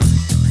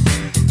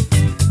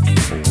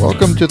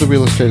Welcome to the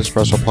Real Estate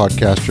Espresso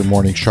Podcast, your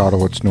morning shot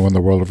of what's new in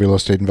the world of real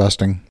estate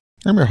investing.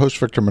 I'm your host,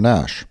 Victor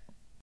Menashe.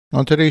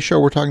 On today's show,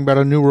 we're talking about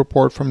a new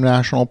report from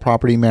national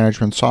property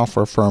management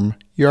software firm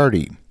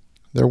Yardi.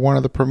 They're one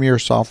of the premier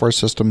software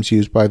systems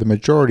used by the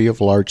majority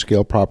of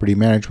large-scale property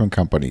management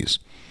companies.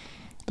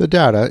 The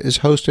data is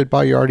hosted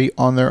by Yardi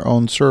on their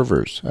own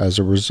servers. As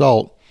a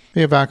result, they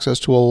have access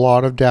to a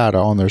lot of data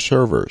on their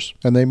servers,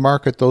 and they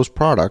market those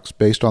products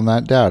based on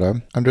that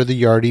data under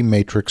the Yardi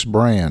Matrix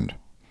brand.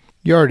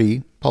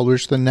 Yardi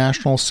published the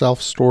National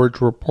Self-Storage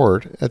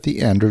Report at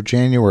the end of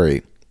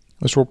January.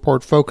 This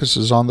report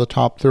focuses on the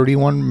top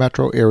 31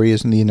 metro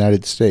areas in the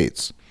United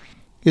States.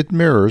 It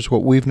mirrors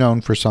what we've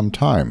known for some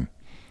time.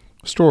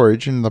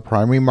 Storage in the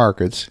primary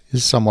markets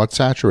is somewhat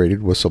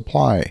saturated with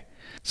supply.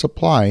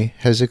 Supply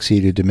has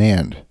exceeded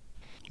demand.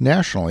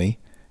 Nationally,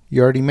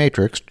 Yardi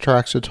Matrix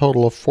tracks a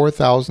total of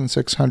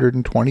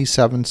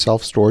 4,627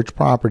 self-storage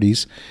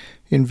properties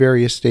in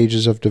various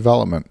stages of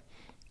development,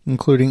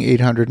 including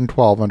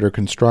 812 under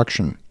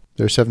construction.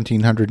 There are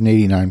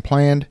 1,789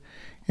 planned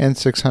and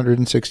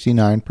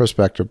 669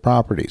 prospective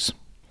properties.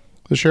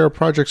 The share of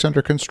projects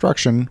under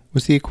construction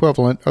was the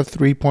equivalent of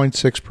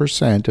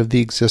 3.6% of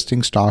the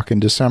existing stock in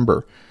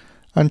December,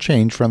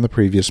 unchanged from the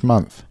previous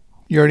month.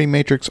 Yardi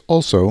Matrix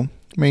also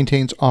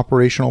maintains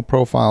operational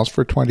profiles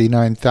for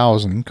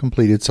 29,000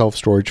 completed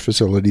self-storage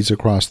facilities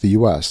across the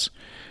U.S.,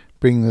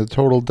 bringing the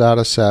total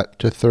data set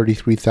to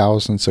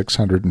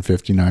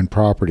 33,659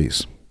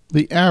 properties.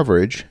 The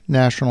average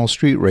national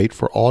street rate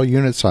for all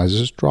unit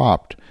sizes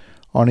dropped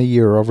on a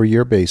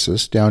year-over-year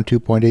basis, down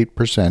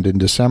 2.8% in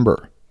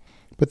December.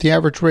 But the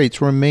average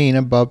rates remain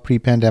above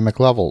pre-pandemic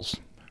levels.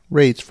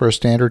 Rates for a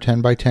standard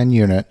 10x10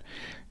 unit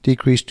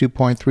decreased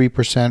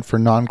 2.3% for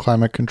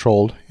non-climate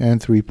controlled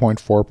and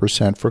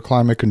 3.4% for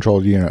climate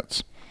controlled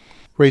units.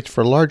 Rates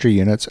for larger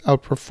units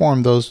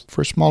outperformed those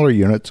for smaller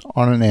units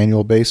on an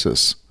annual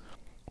basis,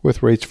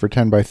 with rates for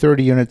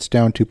 10x30 units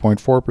down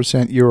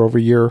 2.4% year over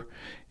year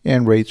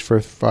and rates for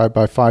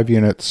 5x5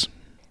 units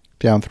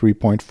down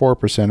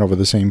 3.4% over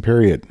the same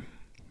period.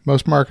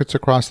 Most markets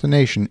across the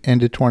nation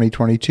ended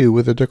 2022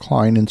 with a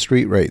decline in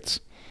street rates,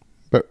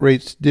 but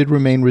rates did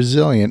remain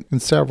resilient in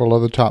several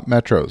of the top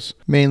metros,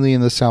 mainly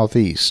in the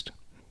southeast.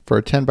 For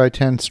a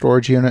 10x10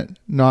 storage unit,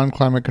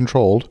 non-climate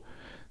controlled,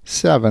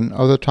 7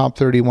 of the top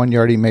 31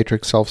 Yardi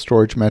Matrix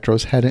self-storage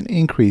metros had an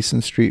increase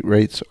in street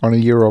rates on a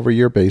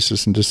year-over-year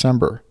basis in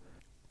December.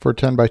 For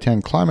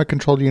 10x10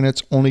 climate-controlled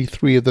units, only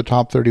 3 of the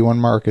top 31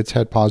 markets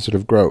had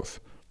positive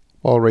growth,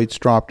 while rates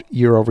dropped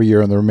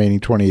year-over-year in the remaining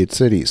 28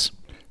 cities.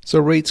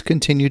 So rates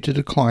continued to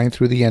decline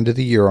through the end of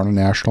the year on a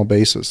national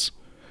basis,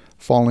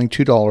 falling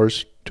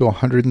 $2 to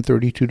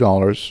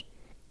 $132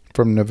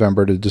 from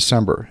November to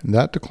December, and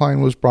that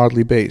decline was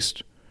broadly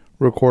based,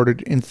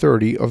 recorded in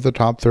 30 of the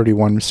top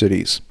 31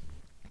 cities.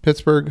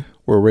 Pittsburgh,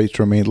 where rates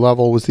remained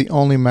level, was the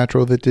only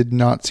metro that did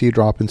not see a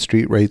drop in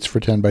street rates for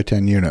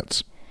 10x10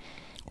 units.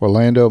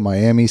 Orlando,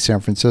 Miami, San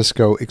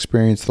Francisco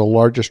experienced the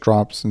largest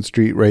drops in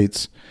street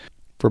rates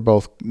for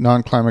both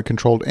non-climate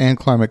controlled and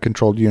climate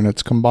controlled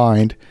units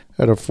combined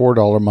at a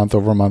 $4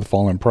 month-over-month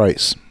fall in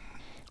price.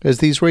 As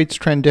these rates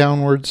trend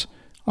downwards,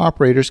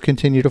 operators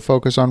continue to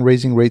focus on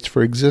raising rates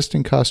for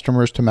existing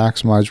customers to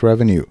maximize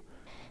revenue.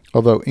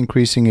 Although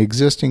increasing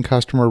existing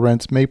customer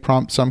rents may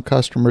prompt some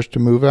customers to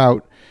move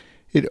out,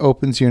 it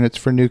opens units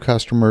for new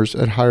customers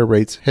at higher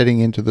rates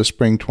heading into the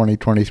spring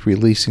 2023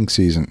 leasing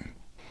season.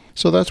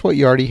 So that's what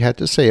Yardi had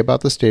to say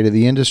about the state of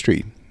the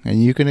industry.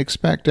 And you can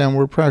expect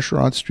downward pressure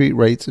on street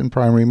rates in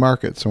primary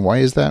markets. And why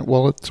is that?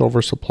 Well, it's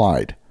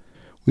oversupplied.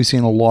 We've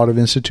seen a lot of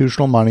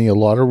institutional money, a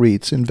lot of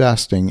REITs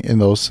investing in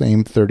those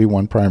same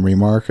 31 primary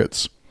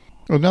markets.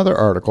 Another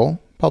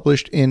article,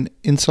 published in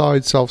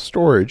Inside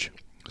Self-Storage,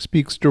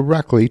 speaks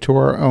directly to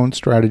our own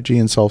strategy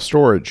in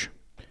self-storage.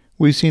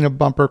 We've seen a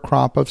bumper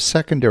crop of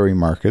secondary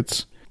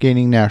markets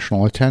gaining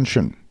national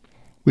attention.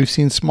 We've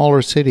seen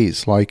smaller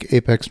cities like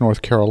Apex,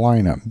 North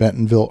Carolina,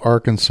 Bentonville,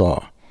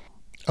 Arkansas,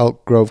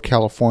 Elk Grove,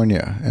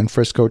 California, and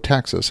Frisco,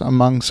 Texas,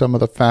 among some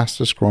of the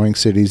fastest-growing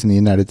cities in the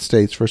United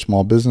States for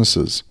small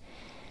businesses.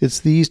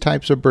 It's these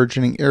types of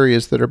burgeoning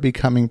areas that are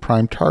becoming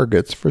prime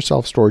targets for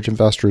self-storage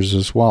investors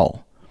as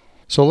well.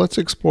 So let's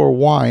explore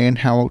why and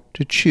how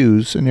to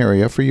choose an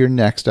area for your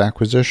next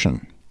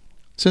acquisition.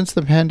 Since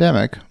the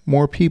pandemic,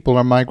 more people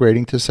are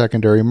migrating to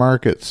secondary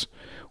markets,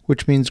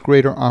 which means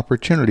greater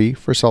opportunity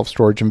for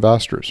self-storage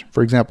investors.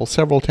 For example,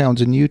 several towns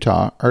in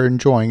Utah are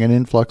enjoying an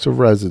influx of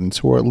residents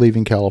who are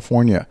leaving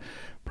California,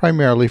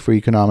 primarily for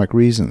economic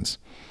reasons.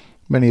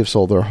 Many have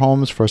sold their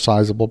homes for a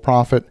sizable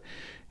profit,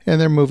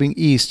 and they're moving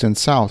east and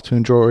south to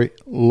enjoy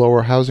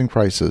lower housing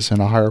prices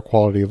and a higher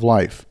quality of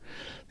life.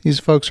 These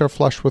folks are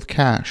flush with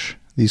cash.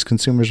 These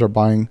consumers are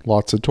buying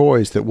lots of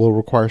toys that will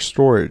require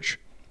storage,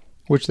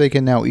 which they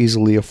can now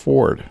easily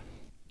afford.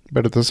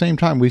 But at the same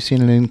time, we've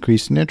seen an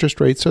increase in interest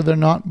rates, so they're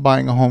not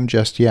buying a home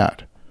just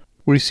yet.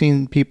 We've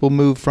seen people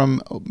move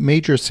from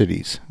major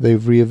cities.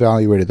 They've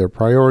reevaluated their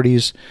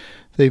priorities.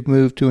 They've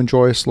moved to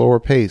enjoy a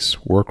slower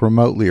pace, work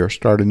remotely, or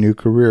start a new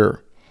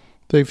career.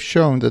 They've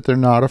shown that they're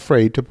not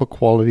afraid to put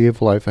quality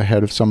of life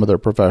ahead of some of their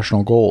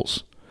professional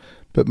goals.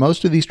 But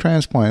most of these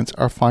transplants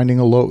are finding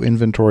a low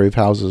inventory of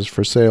houses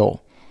for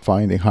sale,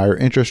 finding higher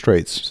interest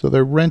rates, so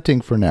they're renting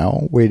for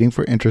now, waiting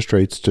for interest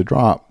rates to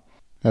drop.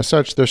 As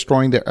such, they're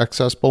storing their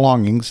excess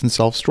belongings in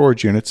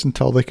self-storage units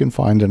until they can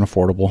find an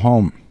affordable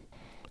home.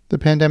 The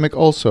pandemic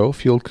also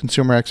fueled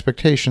consumer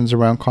expectations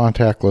around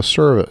contactless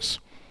service,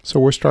 so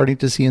we're starting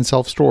to see in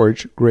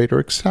self-storage greater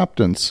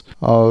acceptance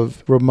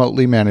of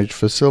remotely managed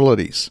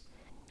facilities.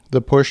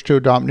 The push to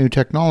adopt new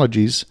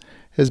technologies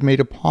has made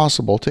it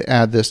possible to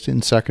add this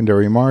in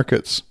secondary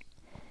markets.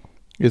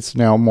 It's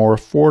now more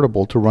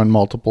affordable to run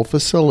multiple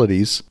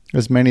facilities,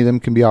 as many of them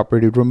can be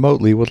operated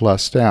remotely with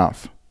less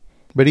staff.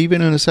 But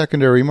even in a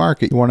secondary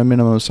market, you want a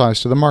minimum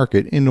size to the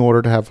market in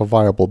order to have a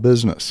viable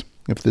business.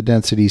 If the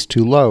density is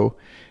too low,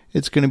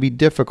 it's going to be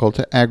difficult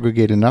to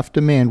aggregate enough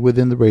demand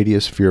within the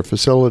radius of your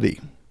facility.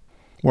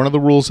 One of the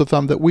rules of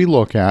thumb that we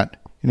look at,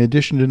 in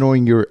addition to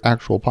knowing your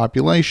actual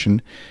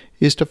population,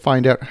 is to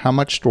find out how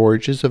much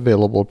storage is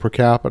available per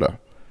capita.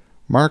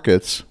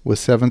 Markets with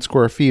 7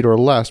 square feet or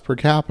less per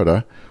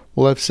capita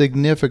will have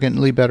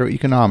significantly better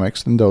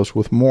economics than those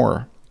with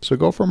more, so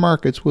go for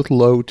markets with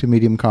low to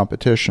medium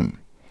competition.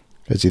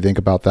 As you think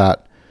about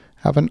that,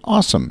 have an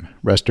awesome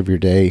rest of your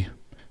day.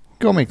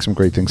 Go make some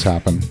great things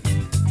happen.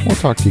 We'll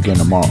talk to you again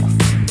tomorrow.